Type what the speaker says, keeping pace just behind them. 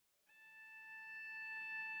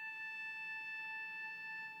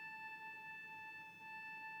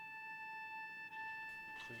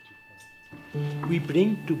We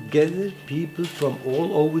bring together people from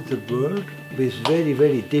all over the world with very,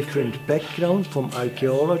 very different backgrounds, from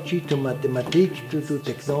archaeology to mathematics to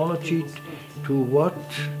technology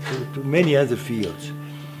to many other fields.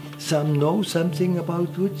 Some know something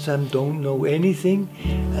about wood, some don't know anything,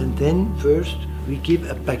 and then first we give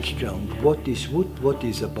a background. What is wood? What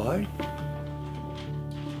is a bark?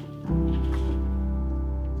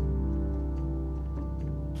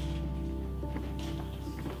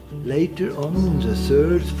 Later on, the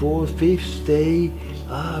third, fourth, fifth day,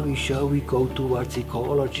 we go towards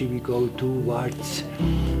ecology, we go towards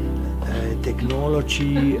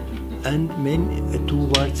technology, and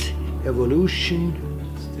towards evolution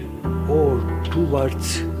or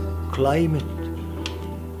towards climate.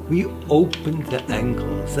 We open the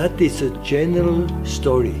angle. That is a general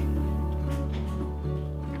story.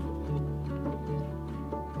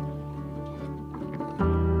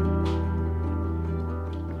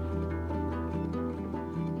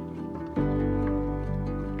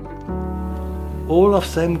 All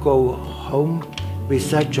of them go home with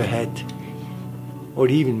such a head, or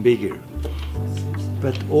even bigger.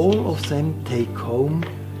 But all of them take home,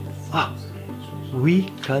 we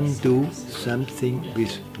can do something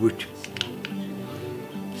with wood.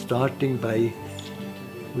 Starting by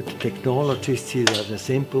with technologists, these are the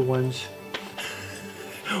simple ones,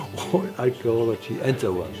 or archaeology, and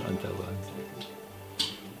so on, and so on.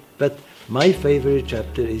 But my favorite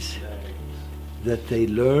chapter is that they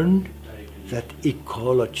learn that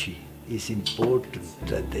ecology is important,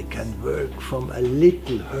 that they can work from a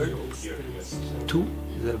little herb to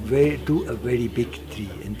a very big tree.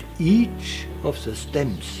 And each of the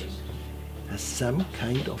stems has some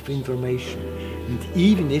kind of information. And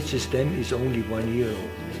even if the stem is only 1 year old,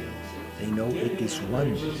 they know it is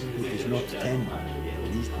one, it is not 10,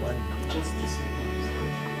 at least one.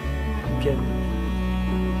 Okay.